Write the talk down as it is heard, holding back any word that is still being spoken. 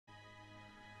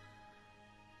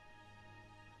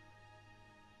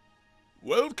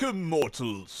Welcome,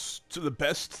 mortals, to the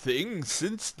best thing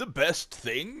since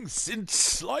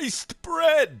sliced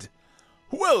bread.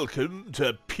 Welcome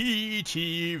to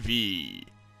PTV.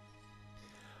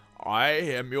 I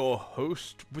am your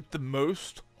host with the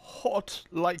most, hot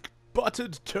like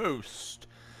buttered toast.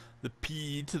 The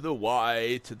P to the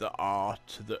Y to the R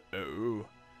to the O.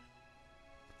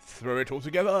 Throw it all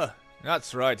together.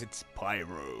 That's right, it's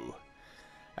Pyro.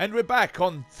 And we're back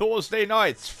on ThorsDay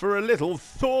nights for a little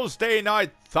ThorsDay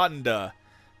Night Thunder.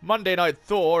 Monday Night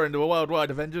Thor and the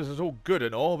Worldwide Avengers is all good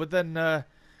and all, but then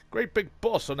Great Big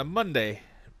Boss on a Monday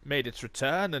made its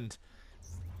return, and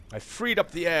I freed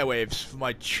up the airwaves for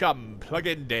my chum,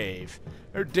 Plug-in Dave.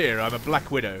 Oh dear, I'm a Black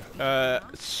Widow.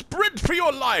 Sprint for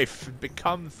your life and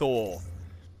become Thor.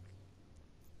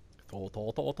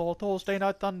 ThorsDay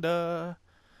Night Thunder.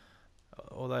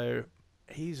 Although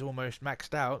he's almost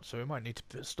maxed out, so we might need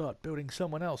to start building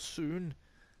someone else soon.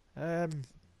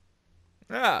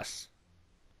 Yes.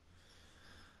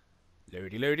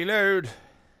 Load.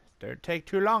 Don't take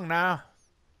too long now.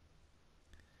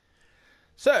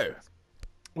 So,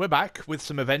 we're back with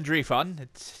some Avengers fun.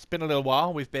 It's been a little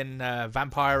while. We've been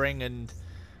vampiring and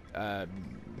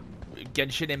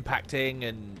Genshin impacting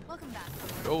and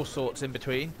all sorts in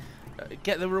between.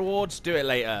 Get the rewards, do it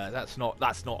later. That's not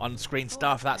on-screen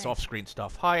stuff, that's off-screen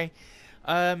stuff. Hi.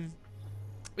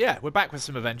 Yeah, we're back with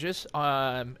some Avengers.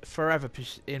 Forever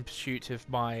in pursuit of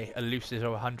my elusive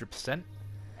 100%.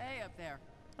 Hey up there.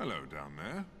 Hello down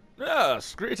there.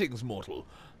 Yes, greetings, mortal.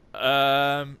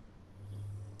 There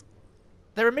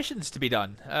are missions to be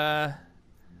done.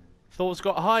 Thor's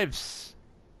got Hives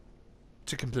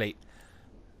to complete.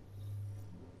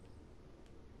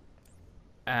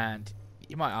 And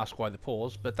you might ask why the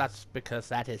pause, but that's because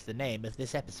that is the name of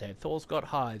this episode. Thor's got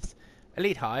Hives.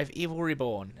 Elite Hive, Evil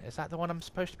Reborn. Is that the one I'm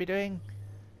supposed to be doing?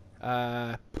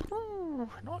 Not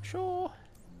sure.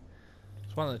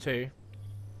 It's one of the two.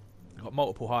 Got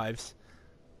multiple hives.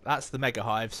 That's the Mega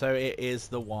Hive, so it is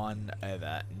the one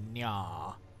over.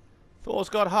 Nya. Thor's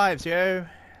got Hives, yo.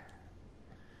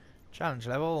 Challenge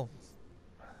level.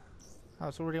 Oh,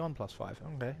 it's already on +5.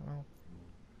 Okay, well.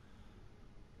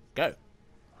 Go.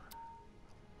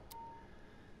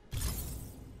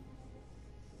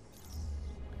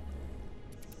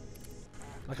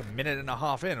 Like a minute and a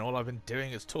half in, all I've been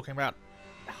doing is talking about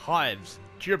hives,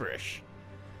 gibberish.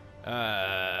 Do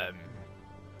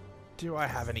I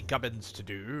have any gubbins to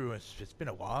do? It's been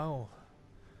a while.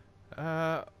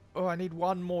 Oh, I need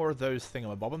one more of those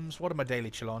thingamabobbums. What are my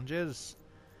daily challenges?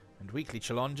 And weekly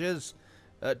challenges?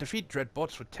 Defeat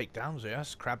dreadbots with takedowns,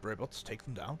 yes. Crab robots, take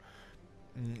them down.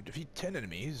 Defeat 10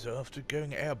 enemies after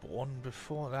going airborne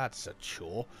before that's a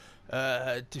chore.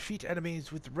 Defeat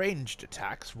enemies with ranged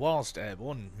attacks whilst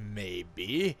airborne,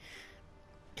 maybe.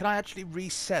 Can I actually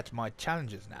reset my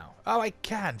challenges now? Oh, I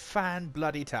can.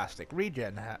 Fan-bloody-tastic.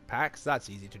 Regen packs, that's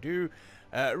easy to do.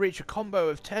 Reach a combo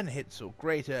of 10 hits or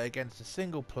greater against a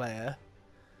single player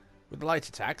with light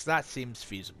attacks, that seems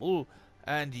feasible.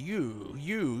 And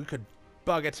you could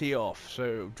bugger tee off.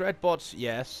 So, dreadbots,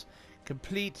 yes.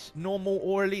 Complete normal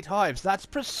or elite hives. That's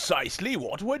precisely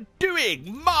what we're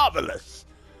doing. Marvelous.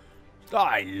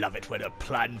 I love it when a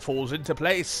plan falls into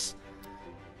place.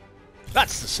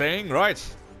 That's the saying, right?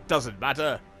 Doesn't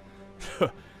matter.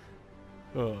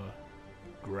 Oh,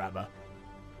 grammar.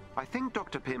 I think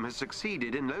Dr. Pym has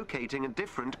succeeded in locating a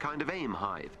different kind of aim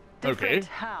hive. Different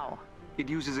how? It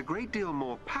uses a great deal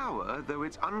more power, though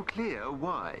it's unclear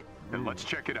why. Then let's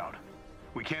check it out.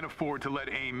 We can't afford to let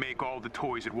AIM make all the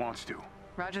toys it wants to.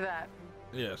 Roger that.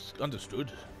 Yes, understood.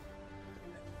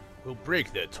 We'll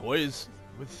break their toys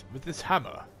with this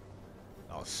hammer.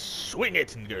 I'll swing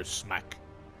it and go smack.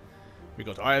 We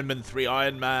got Iron Man 3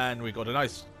 Iron Man. We got a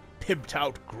nice pimped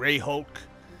out Grey Hulk.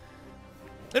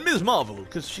 And Ms. Marvel,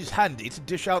 because she's handy to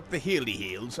dish out the healy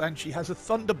heals, and she has a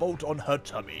thunderbolt on her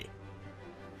tummy.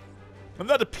 And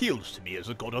that appeals to me as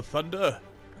a god of thunder.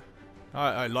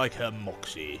 I like her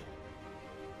moxie.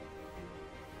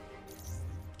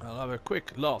 I'll have a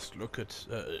quick last look at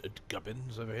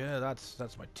gubbins over here.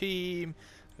 That's my team.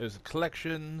 There's the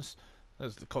collections.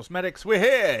 There's the cosmetics. We're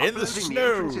here in the snow. The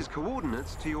entrance's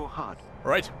coordinates to your HUD.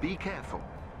 Right. Be careful.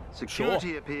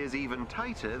 Security appears even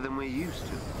tighter than we're used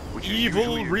to. Which is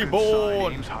Evil usually a good Reborn.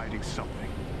 sign AIM's hiding something.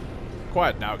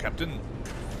 Quiet now, Captain.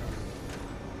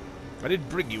 I did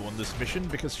bring you on this mission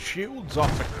because shields are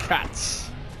for cats.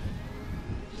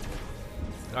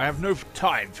 I have no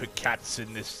time for cats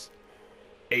in this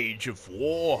age of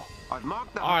war. I've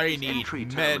marked the I HUD's need entry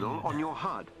men. terminal on your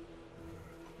HUD.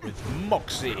 With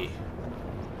moxie.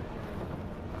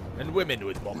 And women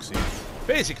with moxie.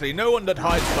 Basically, no one that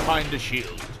hides behind a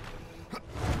shield.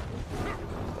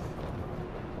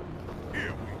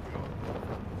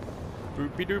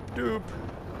 Doopy doop doop.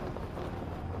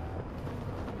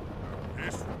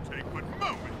 This will take but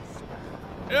moments.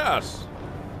 Yes.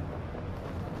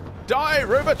 Die,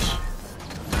 robot!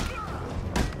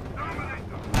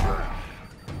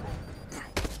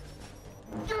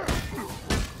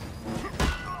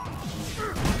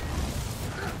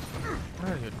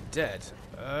 Oh, you're dead.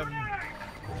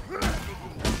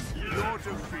 Your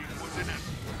defeat was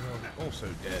inevitable. You're also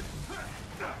dead.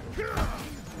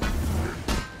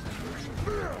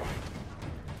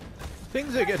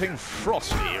 Things are getting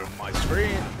frosty on my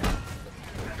screen.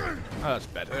 Oh, that's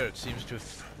better. It seems to have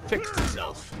fixed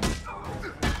itself.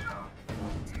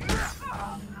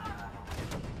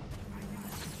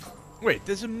 Wait,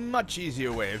 there's a much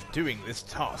easier way of doing this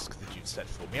task that you've set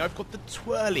for me. I've got the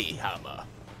twirly hammer.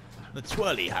 The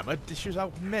twirly hammer dishes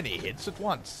out many hits at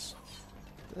once.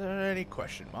 Are there any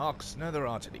question marks? No, there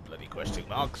aren't any bloody question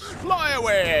marks. Fly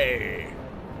away!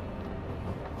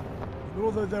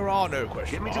 Although there are no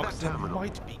question marks, there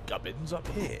might be gubbins up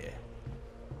here.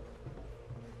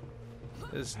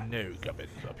 There's no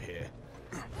gubbins up here.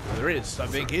 There is, I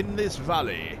think, in this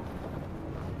valley.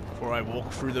 For I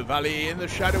walk through the valley in the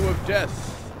shadow of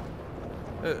death.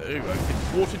 I've been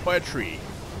thwarted by a tree.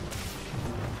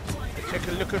 I take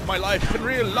a look at my life and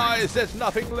realize there's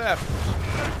nothing left.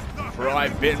 For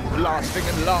I've been blasting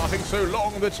and laughing so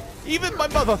long that even my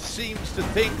mother seems to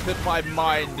think that my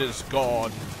mind is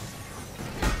gone.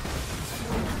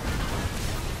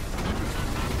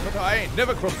 But I ain't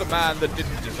never crossed a man that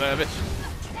didn't deserve it.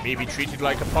 Me be treated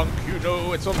like a punk, you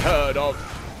know it's unheard of.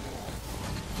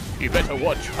 You better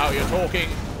watch how you're talking,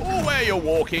 or where you're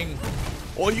walking,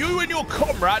 or you and your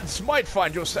comrades might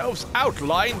find yourselves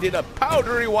outlined in a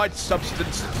powdery white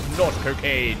substance that's not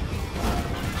cocaine.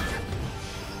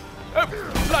 Oh,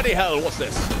 bloody hell, what's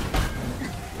this?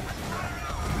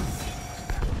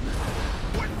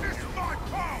 Witness my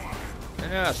power!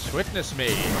 Yes, witness me.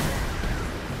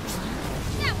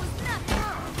 That was nothing.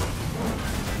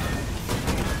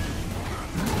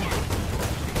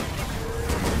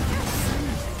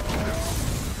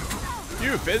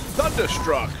 You've been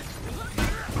thunderstruck.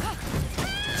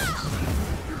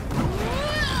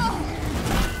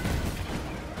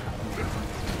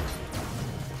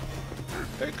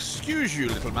 Excuse you,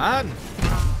 little man.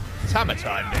 It's hammer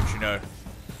time, don't you know?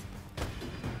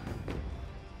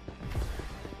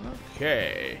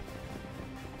 Okay.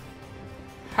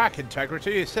 Hack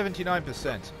integrity is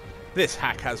 79%. This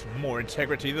hack has more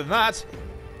integrity than that.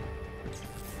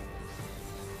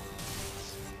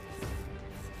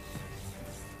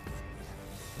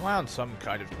 Am I on some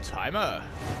kind of timer?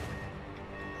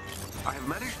 I have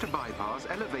managed to bypass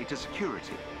elevator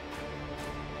security.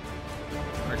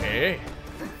 Okay.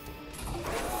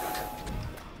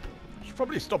 Should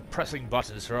probably stop pressing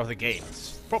buttons for other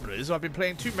games. Problem is, I've been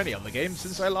playing too many other games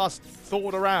since I last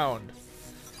thawed around.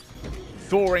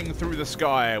 Thawing through the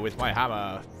sky with my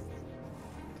hammer.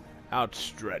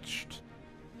 Outstretched.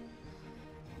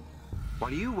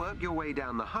 While you work your way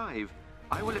down the hive,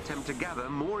 I will attempt to gather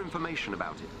more information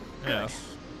about it.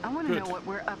 Yes. I want to Good. know what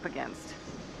we're up against.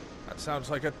 That sounds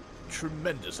like a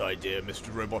tremendous idea,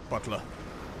 Mr. Robot Butler.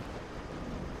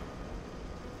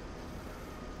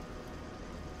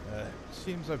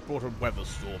 Seems I've brought a weather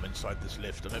storm inside this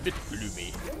lift. I'm a bit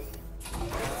gloomy.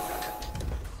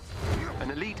 An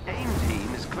elite AIM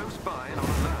team is close by and on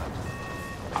alert.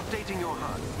 Updating your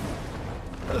HUD.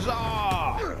 Huzzah!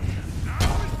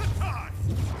 Now is the time!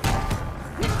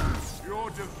 Your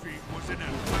defeat was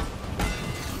inevitable.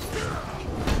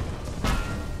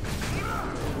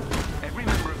 Every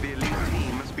member of the elite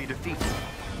team must be defeated.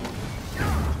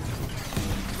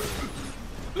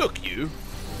 Look, you.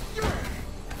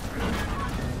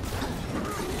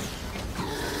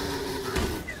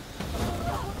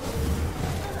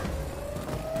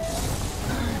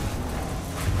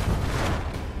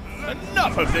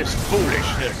 Enough of this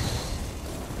foolishness!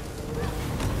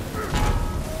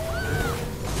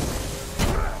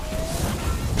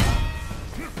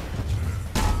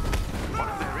 One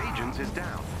of their agents is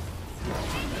down.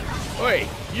 Oi,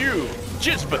 you,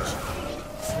 Jizbut!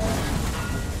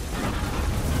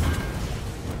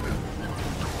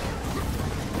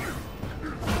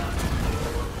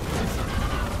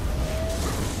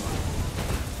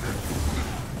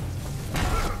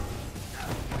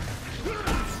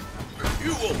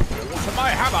 You will fall to my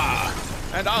hammer,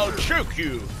 and I'll choke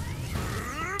you!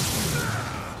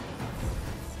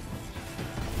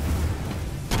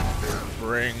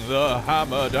 Bring the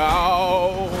hammer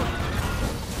down!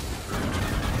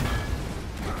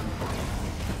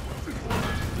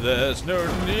 There's no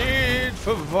need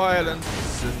for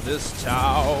violence in this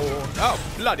town. Oh,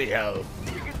 bloody hell.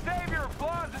 You can save your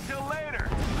applause until later.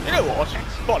 You know what?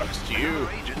 Bollocks to you.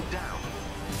 Another agent down.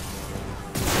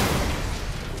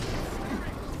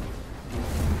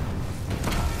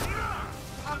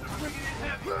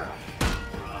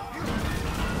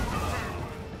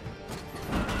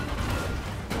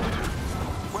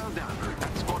 Well done.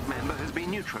 Squad member has been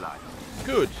neutralized.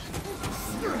 Good.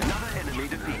 Another enemy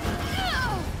defeated.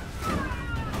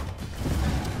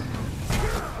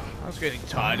 I was getting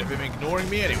tired of him ignoring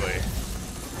me anyway.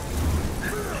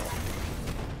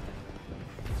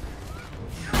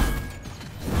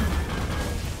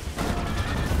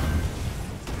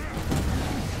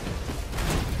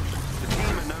 The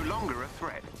team are no longer a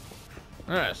threat.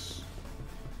 Yes.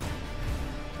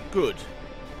 Good.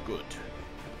 Good.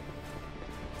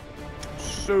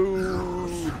 So...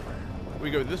 we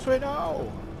go this way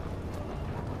now?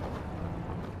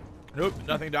 Nope,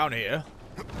 nothing down here.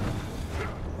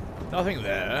 Nothing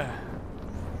there.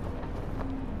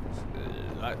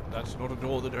 That's not a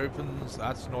door that opens.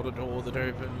 That's not a door that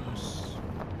opens.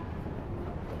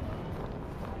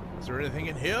 Is there anything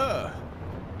in here?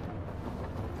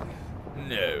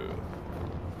 No.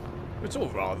 It's all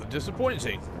rather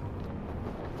disappointing.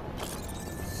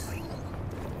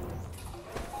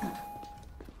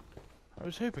 I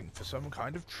was hoping for some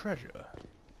kind of treasure.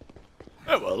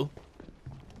 Oh well.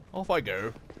 Off I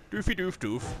go. Doofy doof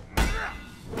doof.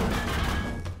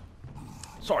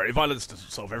 Sorry, violence doesn't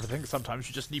solve everything. Sometimes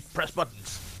you just need to press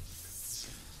buttons.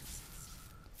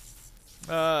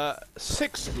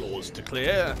 6 floors to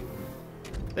clear.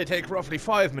 They take roughly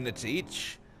 5 minutes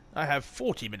each. I have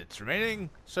 40 minutes remaining,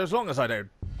 so as long as I don't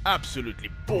absolutely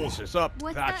balls this up,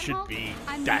 What's that that, should Hulk? be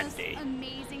I'm dandy. the most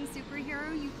amazing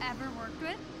superhero you've ever worked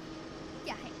with.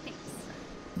 Yeah, hey, thanks.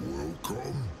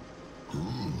 Welcome.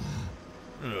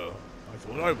 Oh, I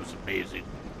thought I was amazing.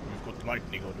 You've got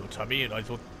lightning on your tummy, and I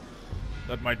thought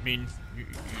that might mean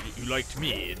you liked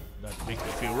me, and that makes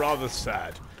me feel rather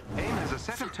sad. AIM has a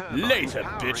set of turbines Later,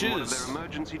 powering one of bitches. their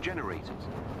emergency generators.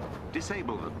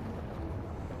 Disable them.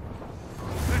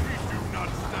 They do not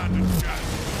stand a chance.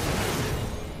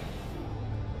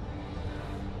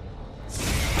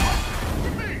 To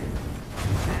me!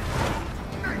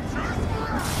 Nature's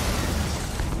wrath!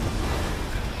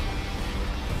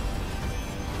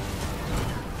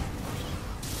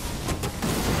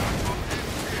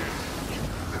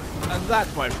 And that,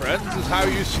 my friends, is how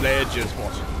you slay a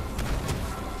jizzbot.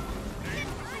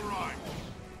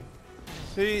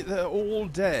 See, they're all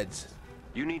dead.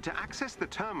 You need to access the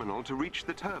terminal to reach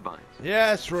the turbines.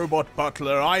 Yes, Robot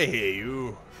Butler, I hear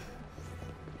you.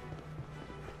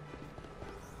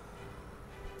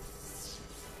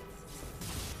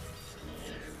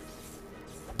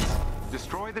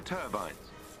 Destroy the turbines.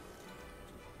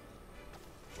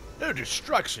 No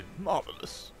destruction.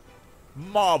 Marvelous.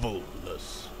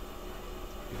 Marvelous.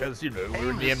 Because, you know,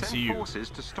 we're in AIM the has sent MCU. forces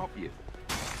to stop you.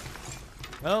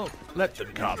 Well, let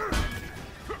them come.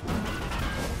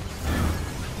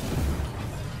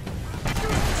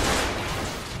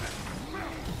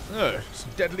 Oh,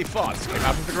 some deadly farts came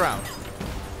out of the ground.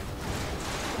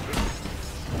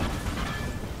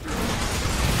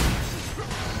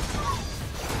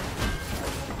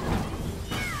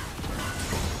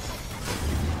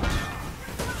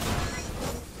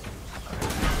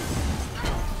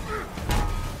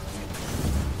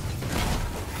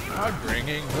 I'm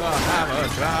bringing the hammer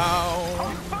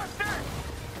down.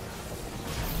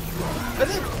 Are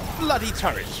there bloody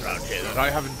turrets around here that I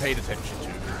haven't paid attention to?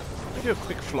 Let me do a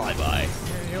quick flyby.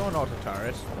 Yeah, you're not a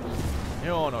turret.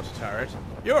 You're not a turret.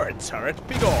 You're a turret.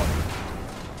 Be gone.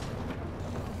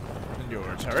 And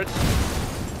you're a turret.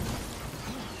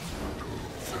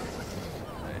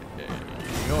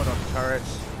 You're not a turret.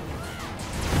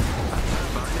 That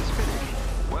turbine is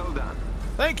finished. Well done.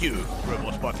 Thank you,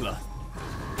 Robot Butler.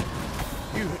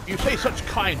 You say such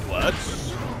kind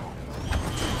words.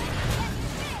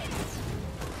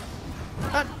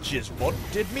 That jizzbot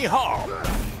did me harm.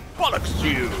 Bollocks to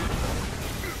you.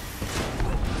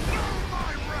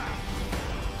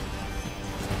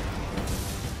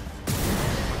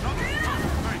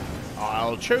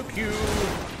 I'll choke you.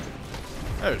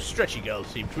 Oh, Stretchy Girl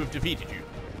seemed to have defeated you.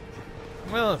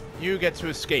 Well, you get to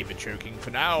escape a choking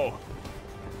for now.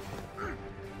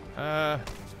 You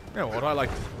know what, I like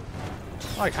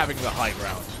having the high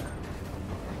ground.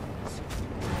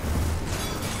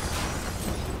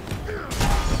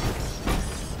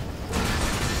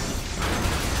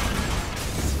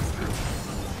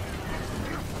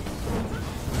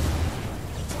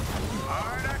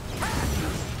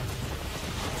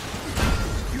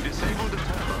 You disabled the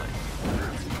turbine.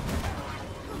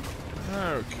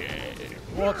 Okay,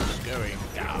 what's going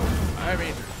down? I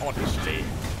mean, honestly.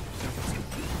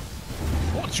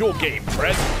 What's your game,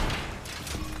 Fred?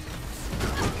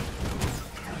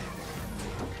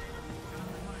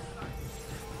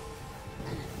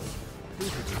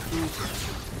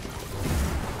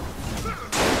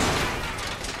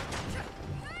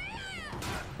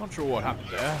 Not sure what happened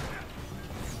there.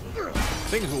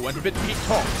 Things all went a bit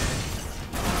Pete-top.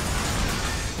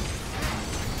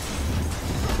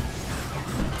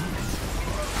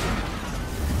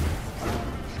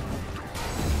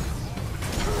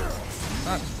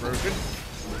 That's broken.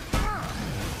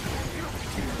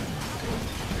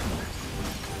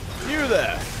 You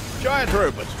there, giant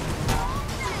robot.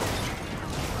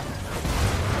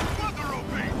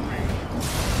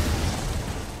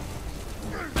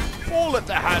 Fall at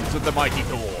the hands of the mighty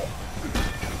Thor.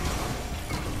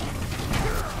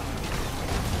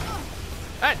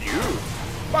 And you,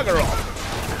 bugger off.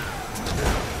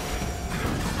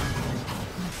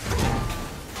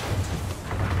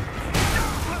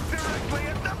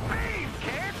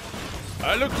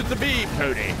 I looked at the beam,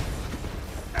 Tony.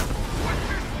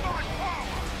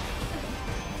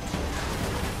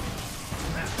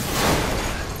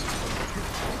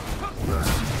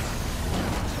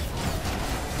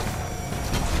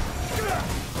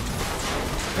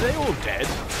 Are they all dead?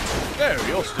 No,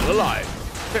 you're still alive.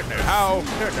 Don't know how,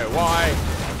 don't know why.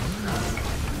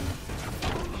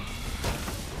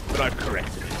 But I've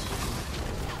corrected it.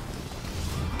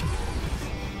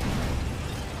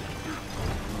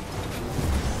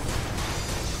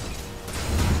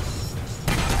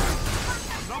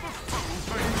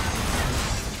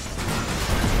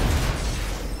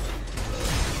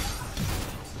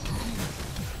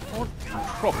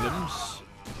 Problems.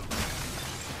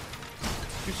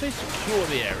 You say secure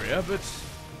the area, but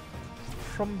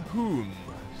from whom?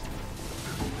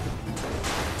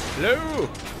 Hello?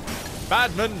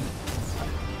 Badman!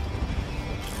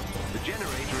 The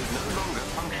generator is no longer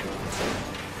functional.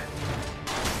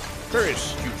 Very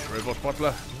astute, Robot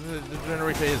Butler. The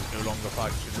generator is no longer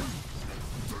functional.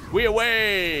 We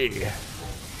away!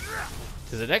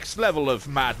 To the next level of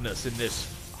madness in this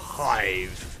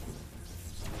hive.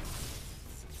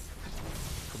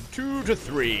 2 to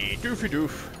 3. Doofy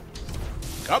doof.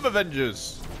 Come,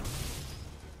 Avengers.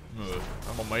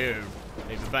 I'm on my own.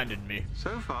 They've abandoned me.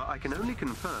 So far, I can only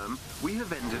confirm we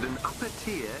have entered an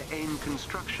upper-tier AIM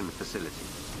construction facility.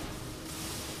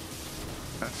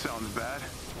 That sounds bad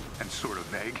and sort of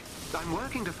vague. I'm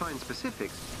working to find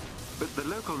specifics, but the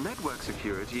local network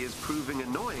security is proving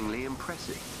annoyingly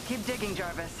impressive. Keep digging,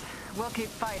 Jarvis. We'll keep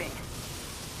fighting.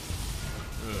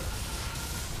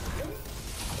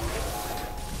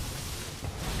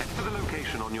 Head to the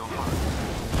location on your HUD.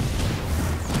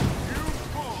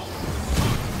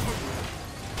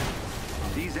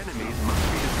 These enemies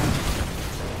must be defeated.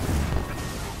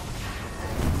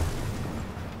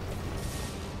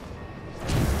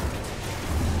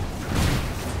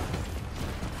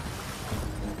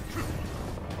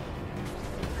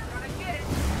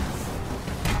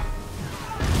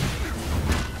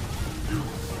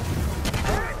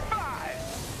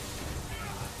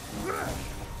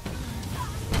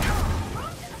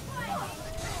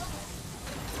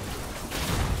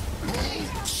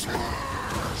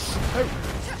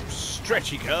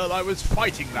 Stretchy girl, I was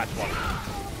fighting that one.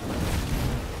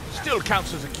 Still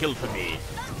counts as a kill for me.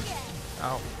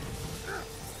 Ow.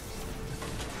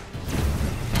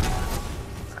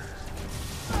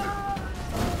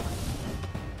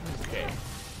 Okay.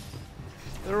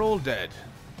 They're all dead.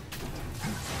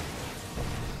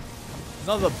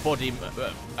 Another body...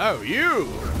 oh,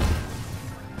 you!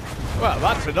 Well,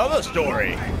 that's another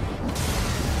story.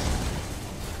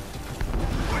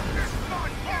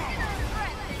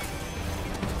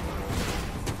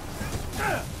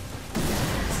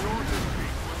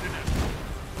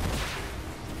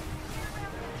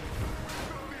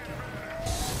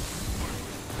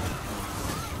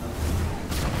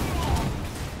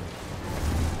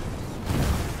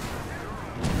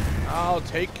 I'll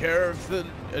take care of the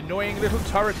annoying little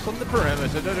turrets on the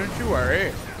perimeter, don't you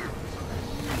worry.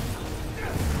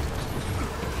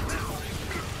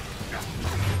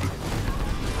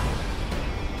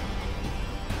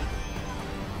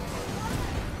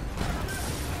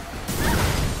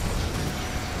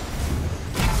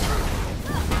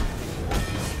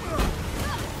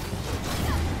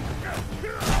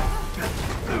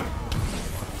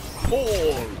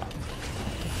 Fall!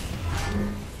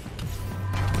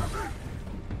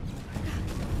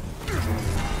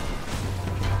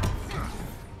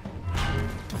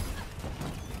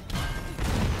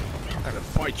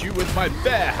 Fight you with my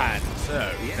bare hands.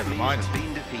 So, never mind.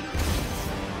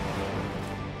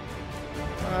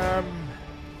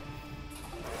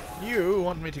 You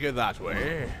want me to go that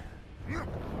way?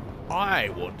 I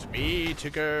want me to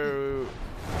go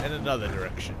in another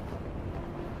direction.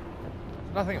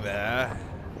 Nothing there. Is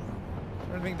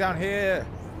there anything down here?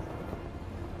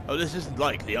 Oh, this isn't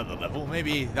like the other level.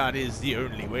 Maybe that is the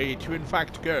only way to in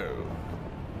fact go.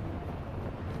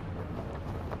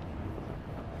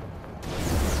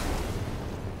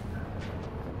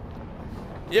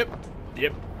 Yep,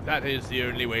 that is the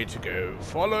only way to go.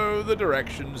 Follow the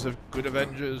directions of good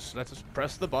Avengers. Let us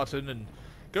press the button and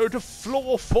go to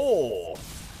floor 4.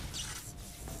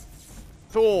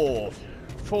 Thor.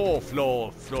 Floor.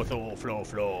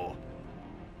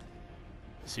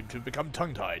 Seem to have become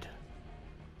tongue-tied.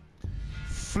 Is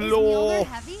Floor Mjolnir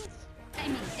heavy? I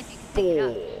mean, if you can pick it 4.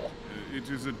 up. It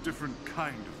is a different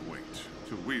kind of weight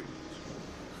to wield.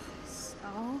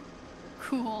 So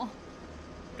cool.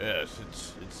 Yes,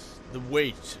 it's the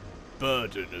weight,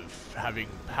 burden of having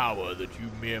power that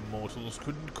you mere mortals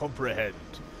couldn't comprehend.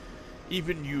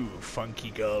 Even you,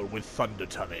 funky girl with thunder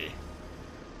tummy.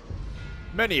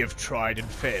 Many have tried and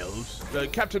failed.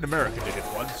 Captain America did it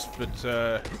once, but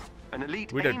An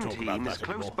elite we don't AIM talk about team is that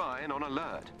close anymore. by and on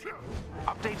alert.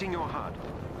 Updating your HUD.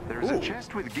 There is Ooh. a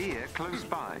chest with gear close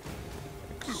by.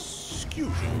 Excuse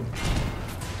you.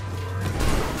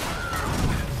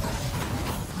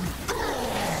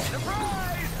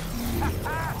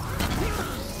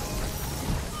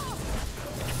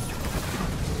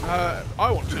 I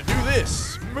want to do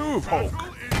this. Move, Hulk.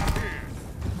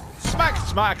 Smack,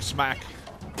 smack, smack.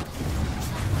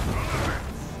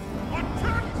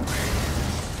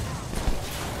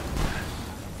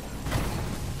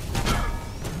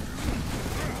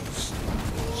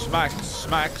 Smack,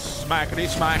 smack, smackety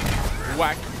smack.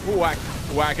 Whack, whack,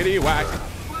 whackety whack.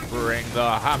 Bring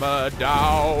the hammer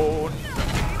down.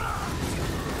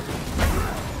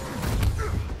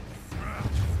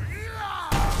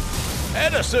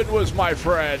 Edison was my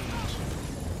friend.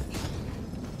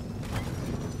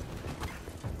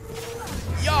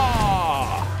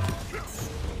 Yeah.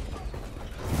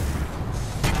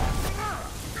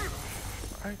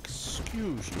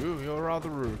 Excuse you, you're rather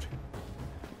rude.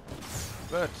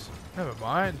 But never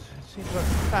mind. It seems I've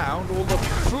found all the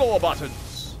floor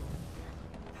buttons.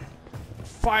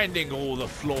 Finding all the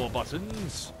floor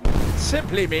buttons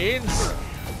simply means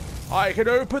I can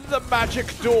open the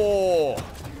magic door.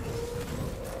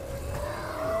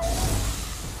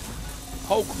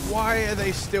 Hulk, why are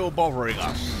they still bothering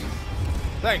us?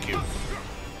 Thank you. My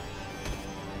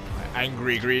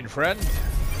angry green friend.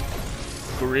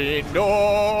 Green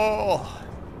door.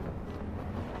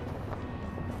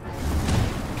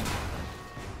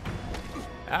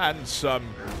 And some...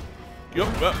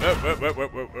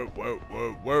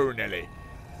 Whoa, Nelly.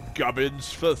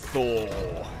 Gubbins for Thor.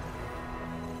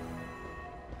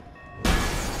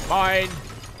 Mine.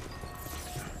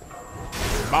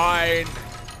 Mine.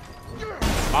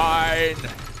 Mine.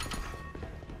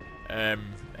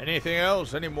 Anything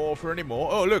else? Any more for any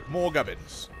more? Oh, look, more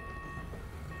gubbins.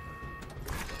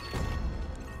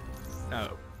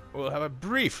 Now, we'll have a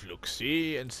brief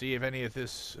look-see and see if any of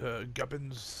this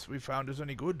gubbins we found is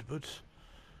any good, but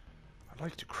I'd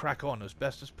like to crack on as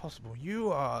best as possible.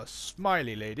 You are a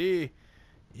smiley lady.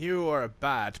 You are a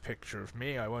bad picture of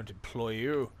me. I won't employ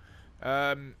you.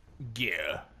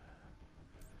 Gear.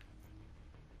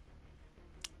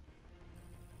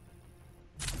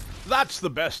 That's the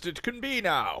best it can be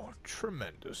now.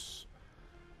 Tremendous.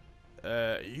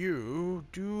 You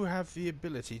do have the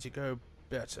ability to go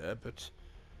better, but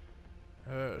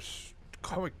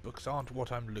comic books aren't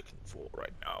what I'm looking for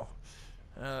right now.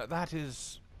 That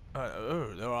is...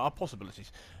 oh, there are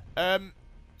possibilities.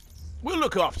 We'll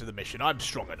look after the mission. I'm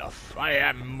strong enough. I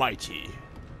am mighty.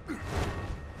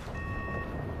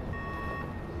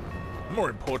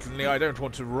 More importantly, I don't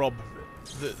want to rob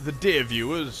the dear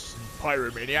viewers and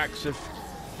pyromaniacs of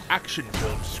action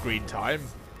film screen time.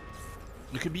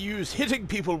 You could be used hitting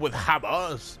people with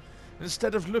hammers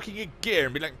instead of looking at gear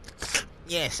and be like...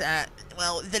 Yes,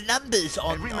 well, the numbers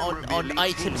on Every member of the elite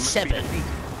item team must be 7 defeated.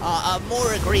 are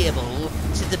more agreeable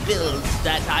to the build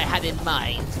that I had in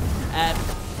mind.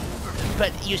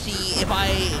 But you see, if I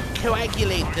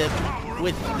coagulate them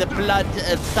with the blood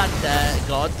of thunder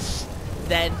gods,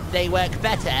 then they work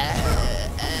better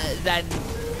than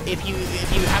if you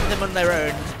have them on their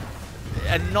own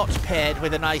and not paired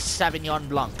with a nice Sauvignon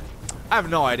Blanc. I have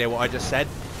no idea what I just said,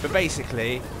 but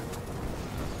basically,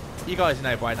 you guys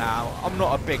know by now, I'm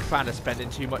not a big fan of spending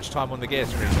too much time on the gear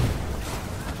screen.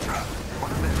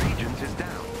 One of their agents is down.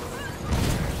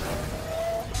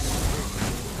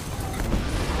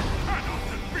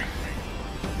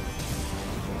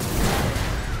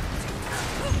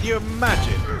 Can you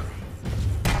imagine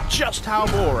just how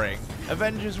boring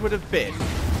Avengers would have been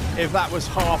if that was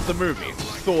half the movie.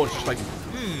 Thor's just like,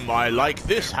 I like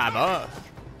this hammer.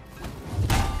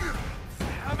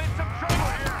 I'm in some trouble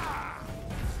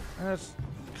here.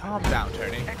 Calm down,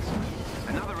 Tony. Excellent.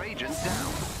 Another agent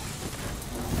down.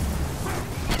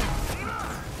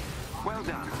 Well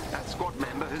done. That squad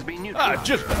member has been neutralized.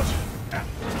 Just what?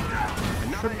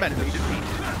 Another tremendous. enemy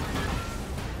defeated.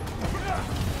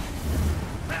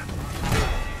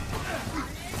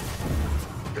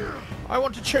 I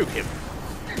want to choke him.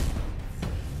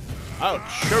 I'll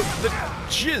choke the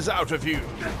jizz out of you.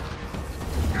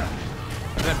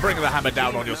 And then bring the hammer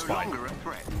down on your spine. No longer a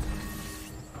threat.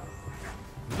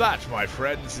 That, my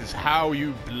friends, is how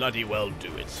you bloody well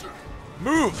do it.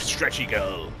 Move, stretchy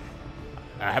girl.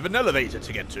 I have an elevator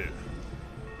to get to.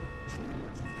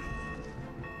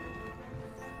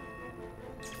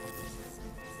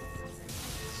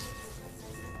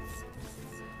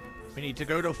 We need to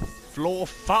go to floor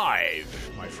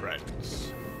 5, my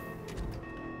friends.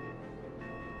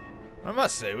 I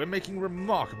must say, we're making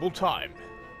remarkable time.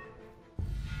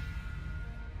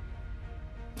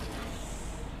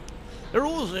 There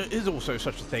is also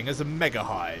such a thing as a mega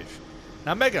hive.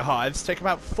 Now, mega hives take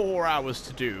about 4 hours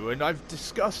to do, and I've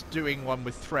discussed doing one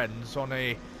with friends on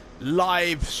a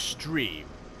live stream.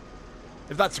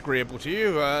 If that's agreeable to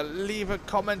you, leave a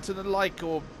comment and a like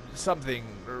or something.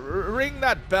 Ring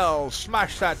that bell,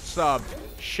 smash that sub,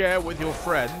 share with your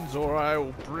friends, or I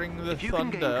will bring the If you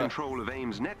thunder. can gain control of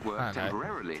AIM's network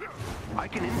temporarily, I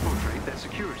can infiltrate their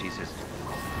security system.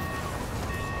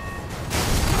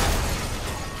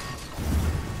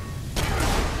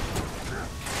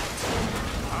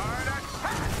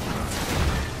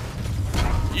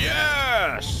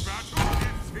 Yes!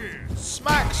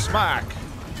 Smack, smack!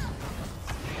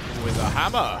 With a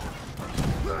hammer.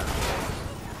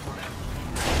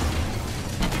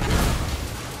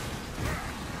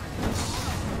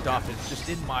 Stuff is just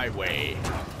in my way.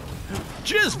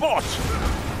 Jizzbot!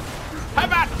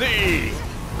 Have at thee!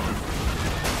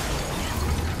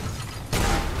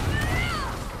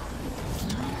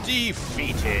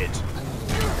 Defeated.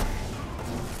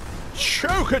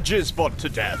 Choke a Jizzbot to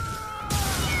death.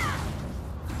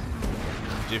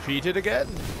 Defeated again.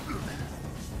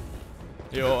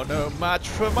 You're no match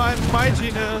for my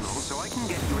mightiness. So I can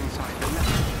get you inside the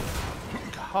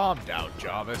network. Calm down,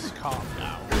 Jarvis. Calm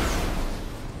down.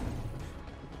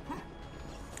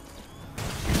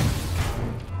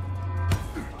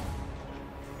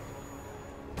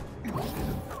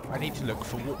 I need to look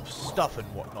for stuff and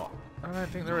whatnot. I don't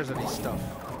think there is any stuff.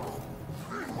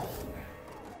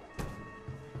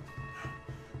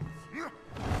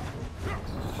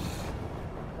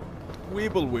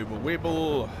 Weeble, weeble,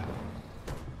 weeble.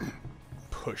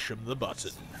 Push him the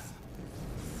button.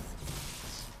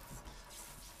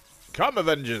 Come,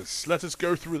 Avengers, let us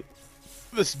go through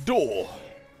this door.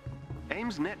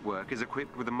 AIM's network is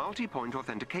equipped with a multi-point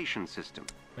authentication system.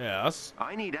 Yes.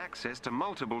 I need access to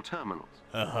multiple terminals.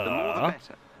 Uh-huh. The more the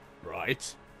better.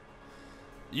 Right.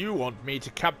 You want me to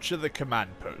capture the command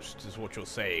post, is what you're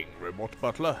saying, Robot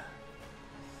Butler?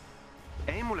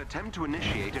 AIM will attempt to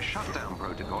initiate a shutdown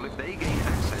protocol if they gain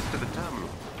access to the terminal.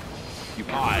 You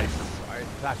can I prevent them. find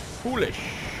that foolish.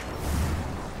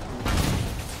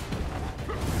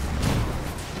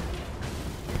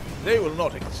 They will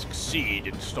not succeed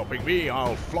in stopping me.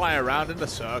 I'll fly around in a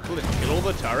circle and kill all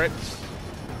the turrets.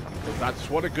 Because that's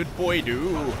what a good boy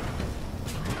do.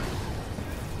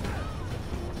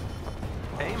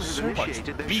 AIM has so much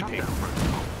initiated their beeping. shutdown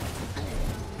protocol.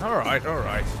 Alright,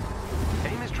 alright.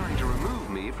 AIM is trying to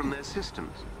remove me from their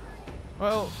systems.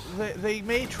 Well, they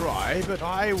may try, but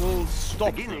I will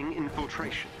stop Beginning them.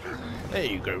 infiltration. There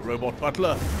you go, Robot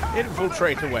Butler.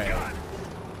 Infiltrate away.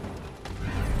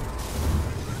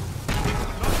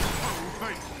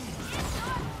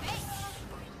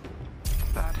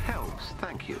 That helps,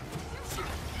 thank you.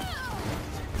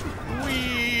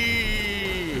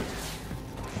 Whee!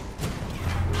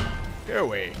 Go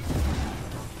away.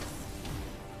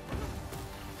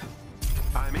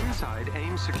 I'm inside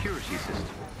AIM's security system.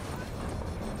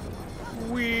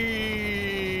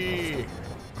 Whee!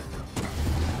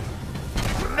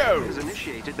 AIM No! has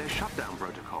initiated their shutdown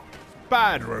protocol.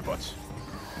 Bad robot.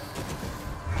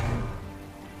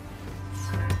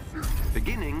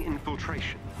 Beginning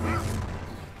infiltration.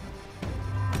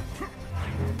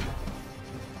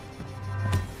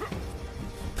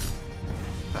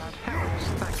 That helps,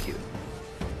 thank you.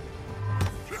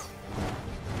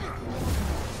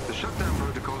 The shutdown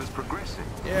protocol is progressing.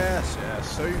 Yes, yes,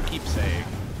 so you keep saying.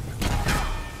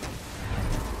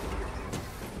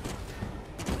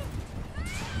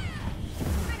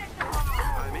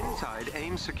 I'm inside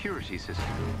AIM's security system.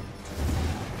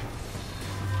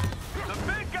 The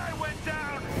big guy went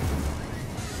down!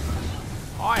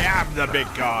 I am the big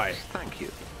guy. Thank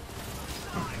you.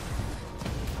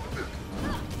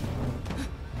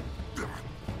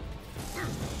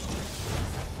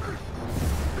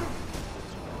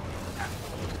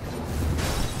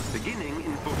 Beginning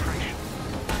infiltration.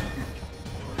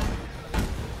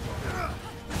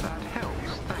 That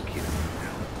helps, thank you.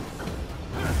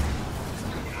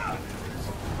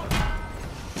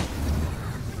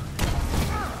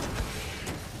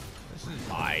 This is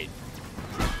mine.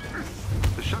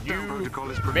 The shutdown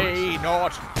protocol is May progressing.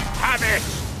 not have it!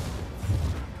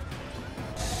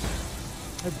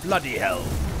 Oh, bloody hell.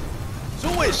 There's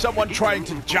always someone trying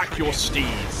to jack your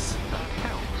steeds. That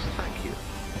helps, thank you.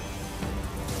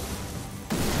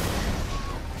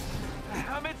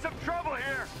 I'm in some trouble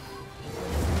here!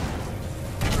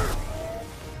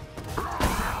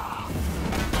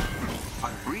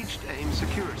 I've reached AIM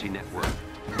security network.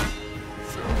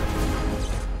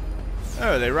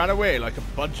 Oh, they ran away like a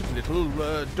bunch of little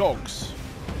dogs.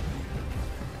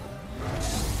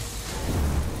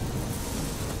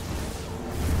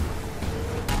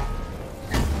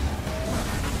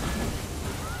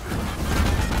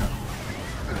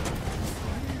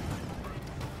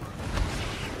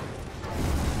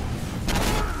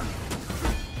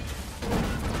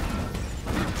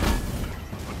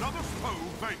 Another foe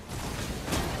vacant.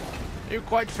 You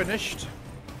quite finished?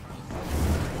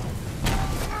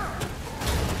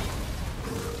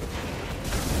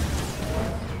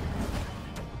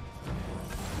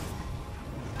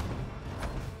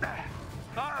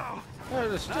 Uh-oh! Oh,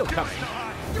 they're still coming.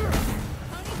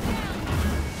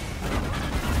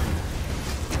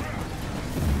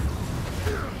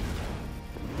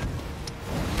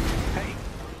 Hey,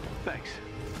 thanks.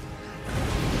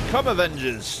 Come,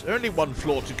 Avengers. Only one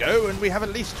floor to go, and we have at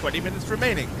least 20 minutes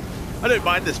remaining. I don't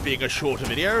mind this being a shorter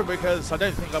video, because I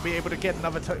don't think I'll be able to get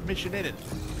another mission in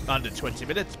under 20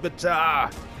 minutes, but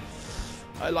I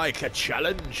like a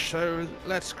challenge, so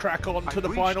let's crack on to the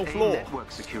I've final reached floor.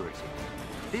 network security.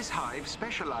 This hive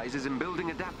specializes in building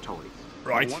adaptoids.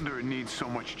 Right. No wonder it needs so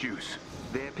much juice.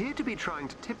 They appear to be trying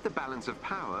to tip the balance of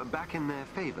power back in their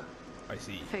favor. I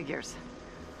see. Figures.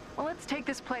 Well, let's take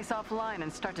this place offline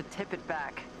and start to tip it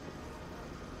back.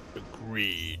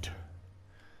 Agreed.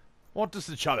 What does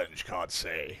the challenge card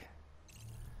say?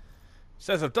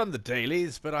 Says I've done the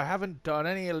dailies, but I haven't done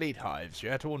any elite hives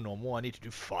yet, or normal. I need to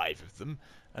do 5 of them.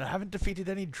 And I haven't defeated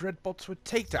any dreadbots with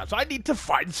takedowns. I need to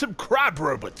find some crab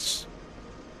robots!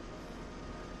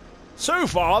 So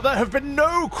far, there have been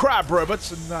no crab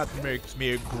robots, and that makes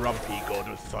me a grumpy god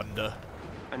of thunder.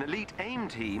 An elite AIM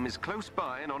team is close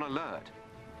by and on alert.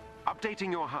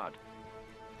 Updating your HUD.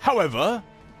 However,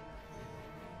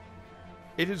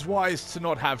 it is wise to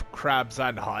not have crabs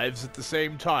and hives at the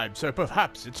same time, so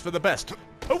perhaps it's for the best.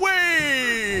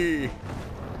 Away!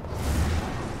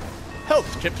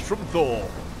 Health tips from Thor.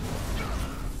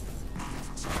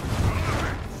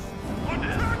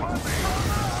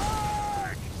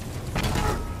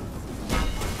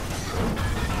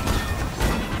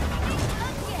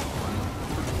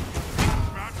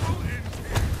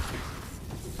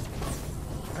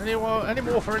 Any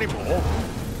more for any more?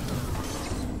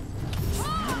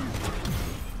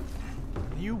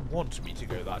 You want me to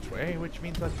go that way, which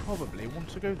means I probably want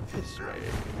to go this way.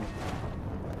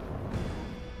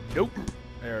 Nope.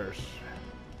 There's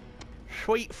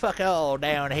sweet fuck all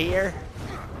down here.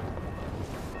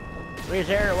 Is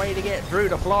there a way to get through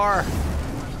the floor?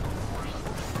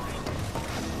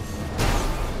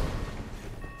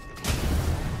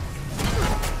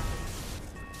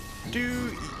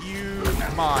 Do you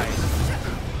mind?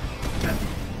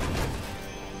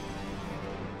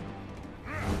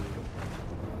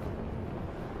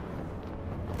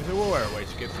 If there were a way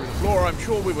to get through the floor, I'm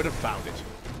sure we would have found it.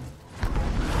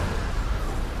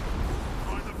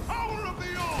 By the power of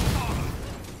the All-Father!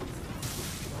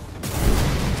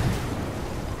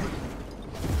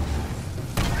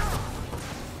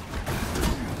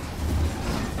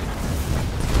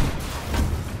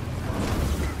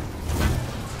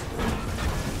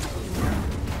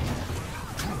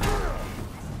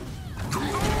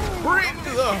 Bring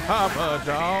the hammer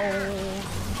down.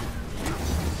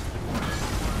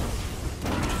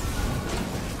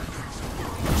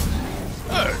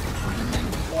 Oh,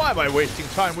 why am I wasting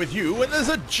time with you when there's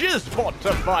a jizzbot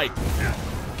to fight?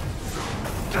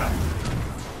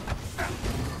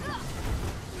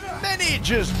 Many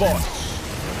jizzbots.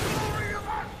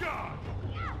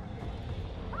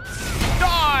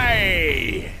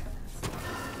 Die!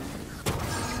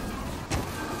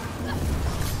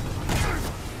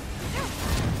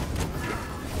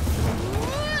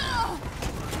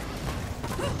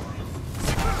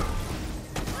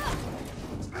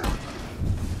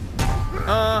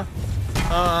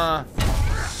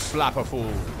 slap a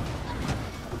fool.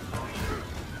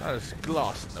 There's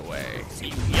glass in the way.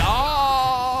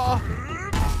 Yeah!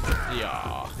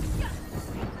 Yeah.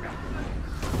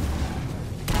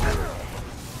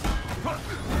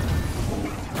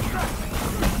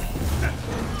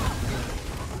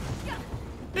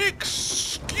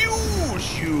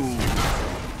 Excuse you!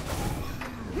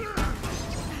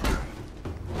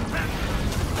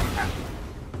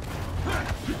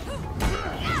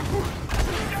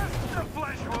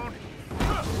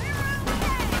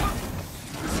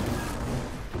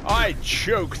 I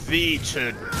choke thee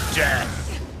to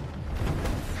death.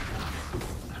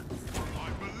 I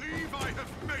believe I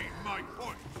have made my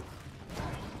point.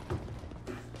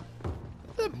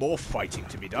 There's more fighting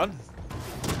to be done.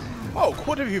 Oh,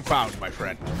 what have you found, my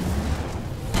friend?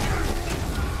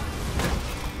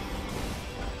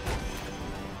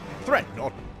 Threat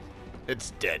not.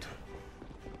 It's dead.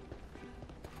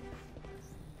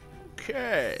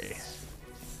 Okay.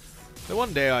 The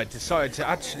one day I decide to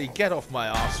actually get off my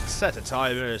ass and set a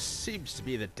timer seems to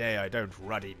be the day I don't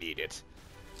ruddy need it.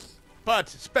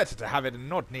 But it's better to have it and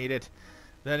not need it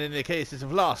than in the cases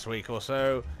of last week or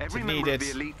so Every to need member it of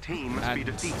the elite team must be and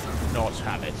defeated. not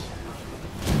have it.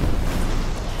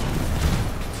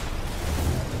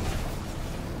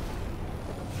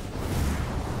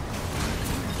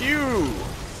 You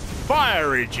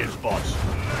fiery jizbot!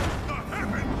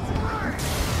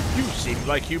 You seem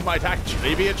like you might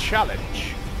actually be a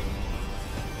challenge.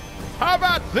 How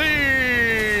about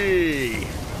thee?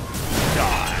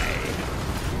 Die.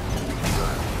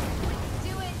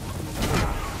 Do it.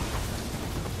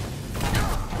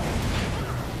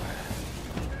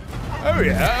 Oh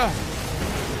yeah?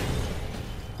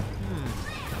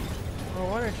 Well,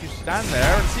 why don't you stand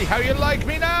there and see how you like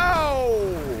me now?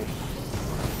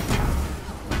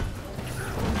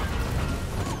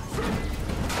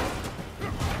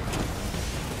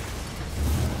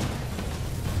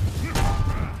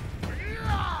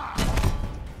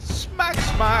 Smack,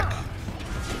 smack.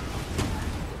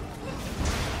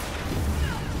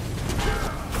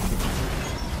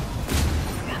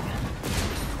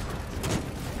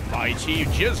 Mighty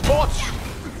Jizzbot!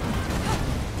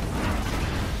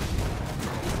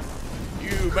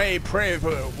 You may prove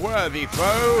a worthy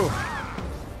foe,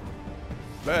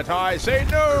 but I say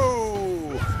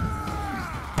no!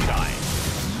 Die.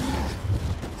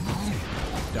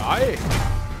 Die.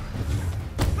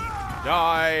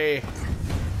 Die.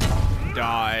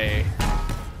 Die.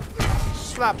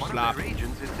 Slap, One slap. of their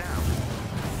agents is down.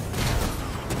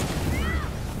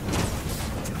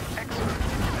 Excellent.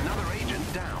 Another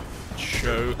agent down.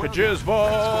 Choke a Well,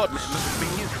 Jizzbot! members have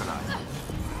been neutralized.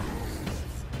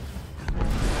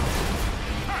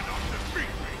 Cannot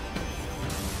defeat me.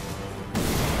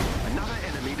 Another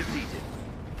enemy defeated.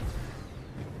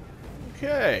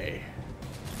 Okay.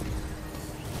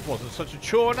 Wasn't such a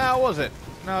chore now, was it?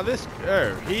 Now this...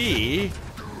 Oh, he's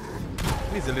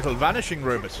a little vanishing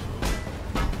robot.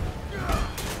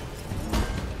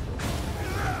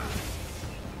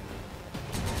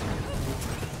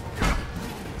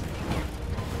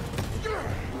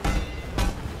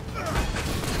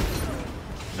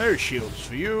 No shields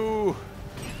for you.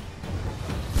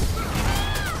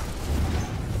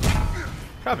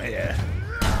 Come here.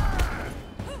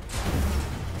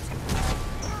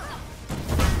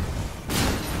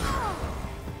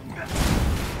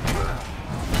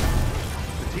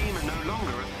 The team are no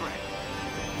longer a threat.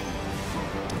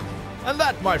 And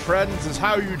that, my friends, is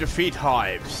how you defeat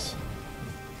Hives.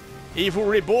 Evil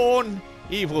reborn,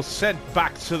 evil sent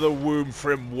back to the womb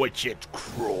from which it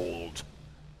crawled.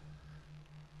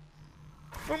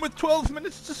 And with 12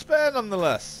 minutes to spare,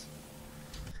 nonetheless.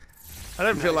 I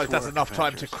don't feel Nice like that's work, enough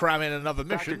time to Avengers. cram in another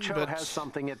Dr. mission, Cho but has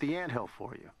something at the anthill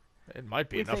for you. it might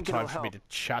be We enough think time it'll for me to help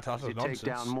chat as utter you nonsense.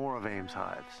 take down more of Aim's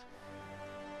hives.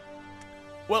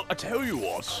 Well, I tell you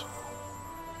what.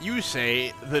 You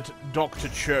say that Dr.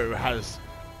 Cho has...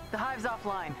 The Hive's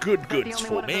offline. Good Is that goods the only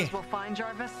for one me. Of those we'll find,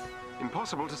 Jarvis?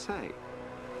 Impossible to say.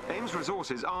 Aim's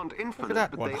resources aren't infinite,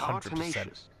 that, but they are 100%.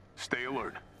 tenacious. Stay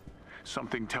alert.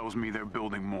 Something tells me they're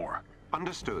building more.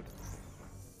 Understood.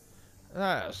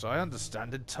 Yes, I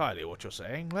understand entirely what you're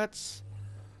saying. Let's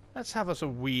have us a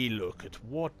wee look at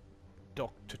what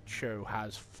Dr. Cho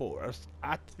has for us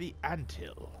at the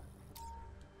anthill.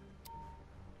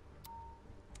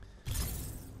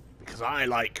 Because I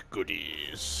like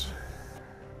goodies.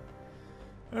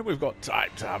 And we've got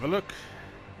time to have a look.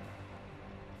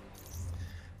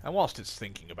 And whilst it's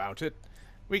thinking about it,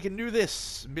 we can do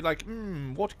this and be like,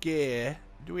 what gear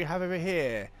do we have over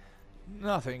here?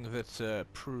 Nothing that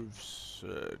proves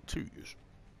to use.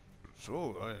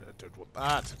 So I don't want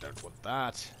that. I don't want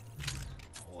that.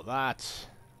 Or that.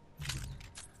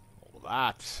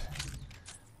 that.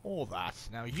 All that.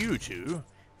 Now you two,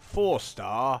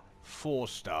 4-star,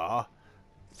 4-star,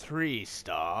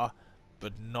 3-star,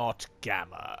 but not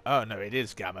Gamma. Oh no, it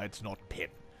is Gamma, it's not Pim.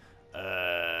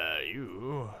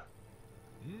 You...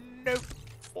 Nope.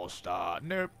 4-star,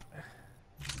 nope.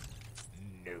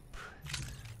 Nope.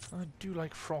 I do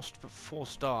like Frost, but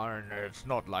 4-star, and it's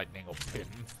not Lightning or Pim.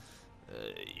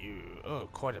 You... Oh,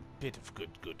 quite a bit of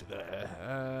good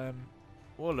there.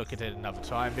 We'll look at it another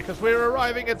time, because we're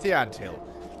arriving at the anthill.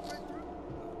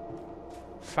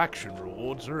 Faction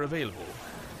rewards are available.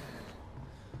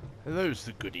 Are those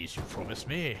the goodies you promised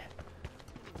me?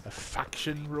 A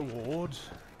faction reward?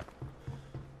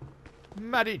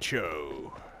 Maddie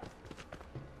Cho.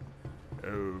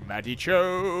 Oh, Maddie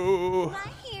Cho.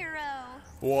 My hero.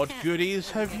 What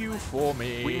goodies have you for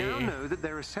me? We now know that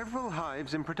there are several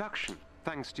hives in production,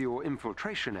 thanks to your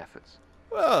infiltration efforts.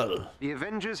 Well, The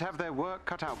Avengers have their work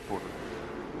cut out for them.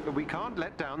 But we can't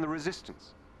let down the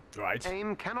resistance. right.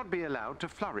 AIM cannot be allowed to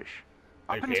flourish.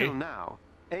 Up Okay. until now,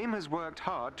 AIM has worked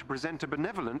hard to present a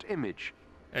benevolent image,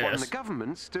 one Yes. the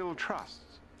government still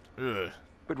trusts. Ugh.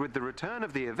 But with the return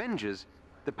of the Avengers,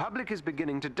 the public is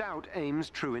beginning to doubt AIM's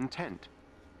true intent.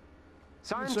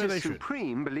 So they Scientist should.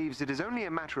 Supreme believes it is only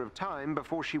a matter of time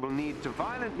before she will need to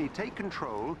violently take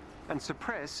control and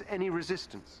suppress any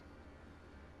resistance.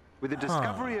 With the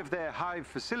discovery of their hive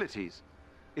facilities,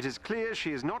 it is clear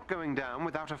she is not going down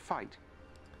without a fight.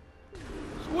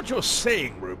 So what you're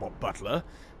saying, Robot Butler,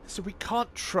 is that we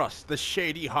can't trust the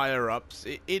shady higher-ups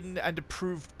in and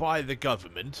approved by the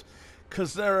government,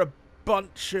 because they're a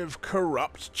bunch of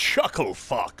corrupt chuckle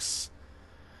fucks.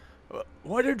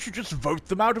 Why don't you just vote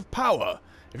them out of power?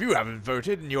 If you haven't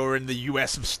voted and you're in the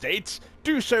US of states,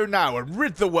 do so now and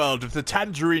rid the world of the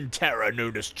tangerine terror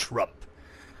known as Trump.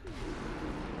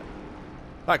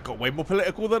 That got way more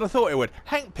political than I thought it would.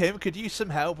 Hank Pym could use some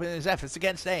help in his efforts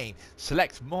against AIM.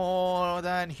 Select more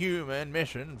than human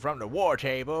mission from the war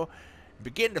table.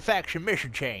 Begin the faction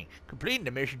mission chain. Completing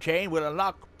the mission chain will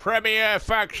unlock premier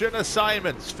faction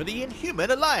assignments for the Inhuman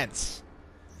Alliance.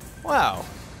 Wow.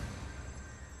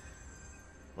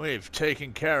 We've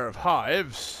taken care of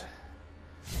Hives.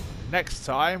 Next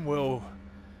time we'll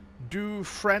do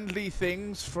friendly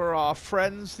things for our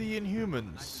friends the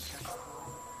Inhumans.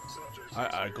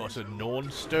 I got a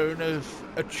Nornstone of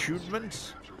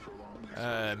attunement.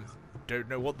 Don't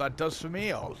know what that does for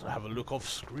me. I'll have a look off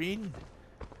screen.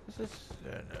 Is this?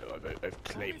 No, I've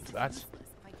claimed that.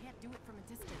 I can't do it from a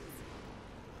distance.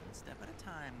 One step at a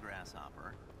time,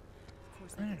 Grasshopper. Of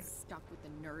course, I get stuck with the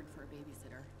nerd for a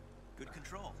babysitter. Good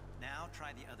control. Now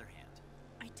try the other hand.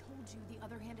 I told you the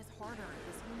other hand is harder.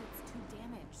 This unit's too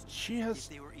damaged. She If has.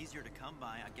 they were easier to come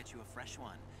by, I'd get you a fresh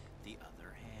one. The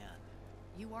other hand.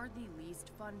 You are the least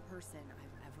fun person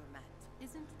I've ever met.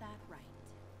 Isn't that right?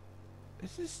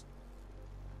 Is this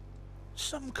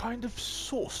some kind of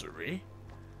sorcery?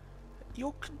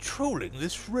 You're controlling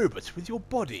this robot with your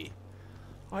body.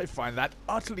 I find that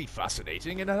utterly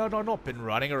fascinating, and had I not been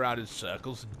running around in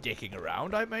circles and dicking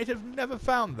around, I might have never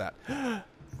found that. A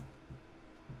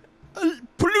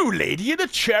blue lady in a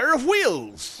chair of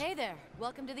wheels! Hey there,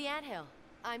 welcome to the anthill.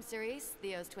 I'm Cerise,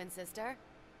 Theo's twin sister.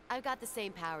 I've got the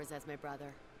same powers as my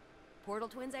brother. Portal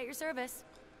twins at your service.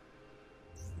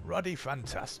 Ruddy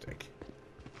fantastic.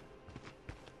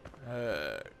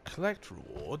 Collect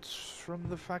rewards from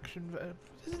the faction...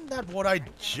 Isn't that what I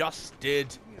just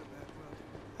did?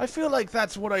 I feel like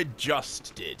that's what I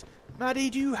just did. Maddie,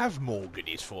 do you have more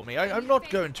goodies for me? I'm not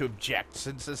going to object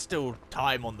since there's still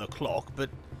time on the clock, but...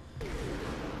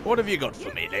 What have you got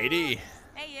for me, lady?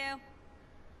 Hey, you.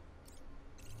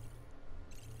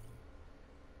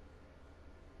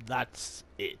 That's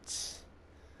it.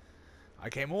 I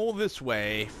came all this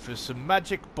way for some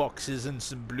magic boxes and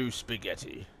some blue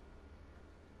spaghetti.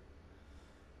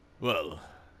 Well,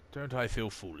 don't I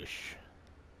feel foolish?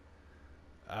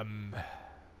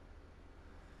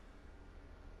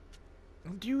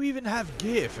 Do you even have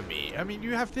gear for me? I mean,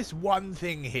 you have this one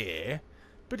thing here,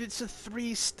 but it's a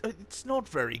 3-star... It's not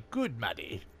very good,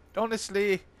 Maddie.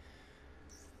 Honestly...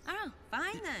 Oh,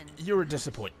 fine then. You're a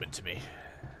disappointment to me.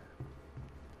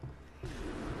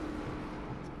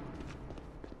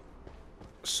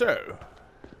 So,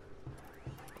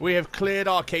 we have cleared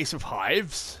our case of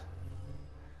hives.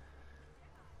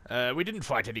 We didn't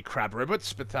fight any crab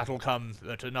robots, but that'll come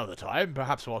at another time,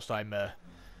 perhaps whilst I'm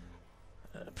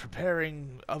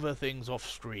preparing other things off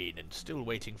screen and still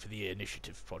waiting for the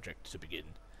initiative project to begin.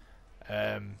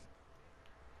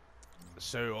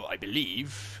 So I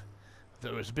believe,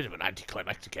 though it's a bit of an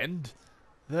anticlimactic end,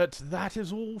 that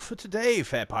is all for today,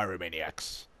 fair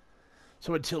pyromaniacs.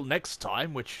 So until next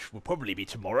time, which will probably be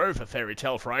tomorrow for Fairy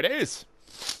Tale Fridays,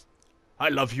 I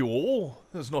love you all.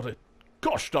 There's not a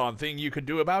gosh darn thing you can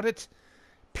do about it.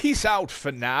 Peace out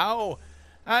for now,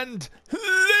 and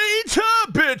later,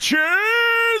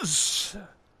 bitches!